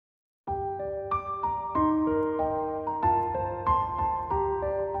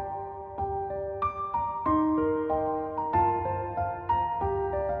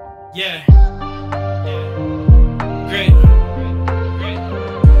Yeah. Great.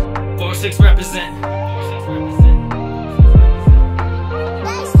 4-6 represent.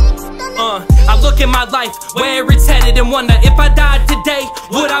 I look at my life, where it's headed, and wonder if I died today,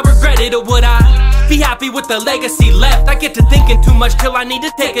 would I regret it or would I be happy with the legacy left? I get to thinking too much till I need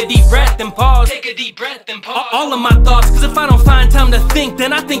to take a deep breath and pause. Take a deep breath and pause all of my thoughts, cause if I don't find time to think,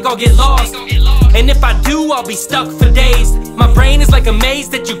 then I think I'll get lost. And if I do, I'll be stuck for days. My brain is like a maze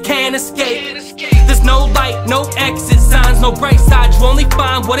that you can't escape. There's no light, no exit signs, no bright side. You only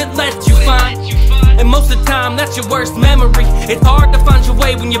find what it lets you find. And most of the time, that's your worst memory. It's hard to find your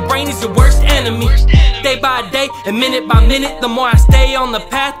way when your brain is your worst enemy. Day by day and minute by minute, the more I stay on the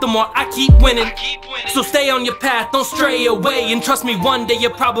path, the more I keep winning. So stay on your path, don't stray away, and trust me, one day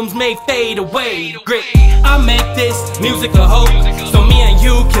your problems may fade away. Grit. I make this music a hope, so me and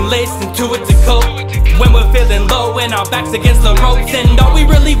you can listen to it to cope. When we're feeling low and our backs against the ropes, and all we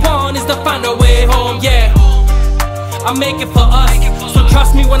really want is to find our way home. Yeah, I make it for us, so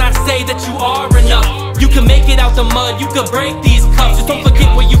trust me when I say that you are enough. You can make it out the mud, you can break these cups. Just don't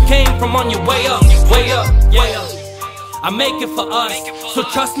forget where you came from on your way up, way up, way up. I make it for us, so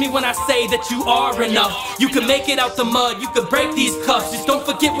trust me when I say that you are enough. You can make it out the mud, you can break these cups. Just don't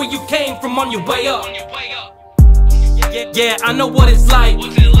forget where you came from on your way up. Yeah, I know what it's like.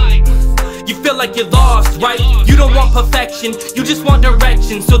 You feel like you're lost, right? You don't want perfection, you just want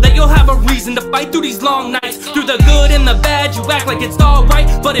direction, so that you'll have a reason to fight through these long nights. Through the good and the bad, you act like it's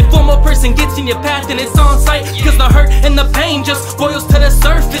alright, but if one more person gets in your path, then it's on sight. Cause the hurt and the pain just boils to the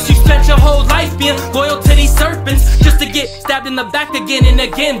surface. You spent your whole life being loyal to these serpents, just to get stabbed in the back again and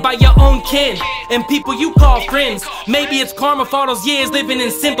again by your own kin and people you call friends. Maybe it's karma for all those years living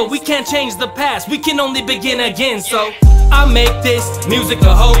in sin, but we can't change the past, we can only begin again. So I make this music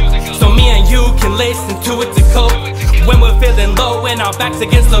a hope, so me and you can listen to it to cope. When we're feeling low and our backs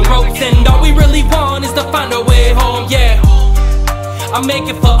against the ropes, and all we really want is to find our way home. Yeah, I make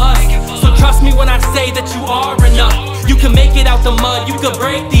it for us, so trust me when I say that you are enough. You can make it out the mud, you can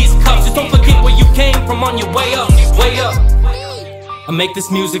break these cups. Just don't forget where you came from on your way up, way up. I make this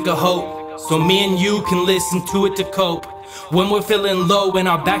music a hope, so me and you can listen to it to cope. When we're feeling low and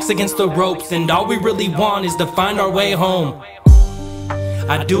our backs against the ropes, and all we really want is to find our way home.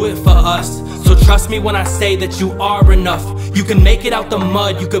 I do it for us, so trust me when I say that you are enough. You can make it out the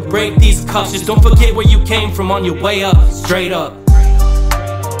mud, you could break these cups. Just don't forget where you came from on your way up, straight up.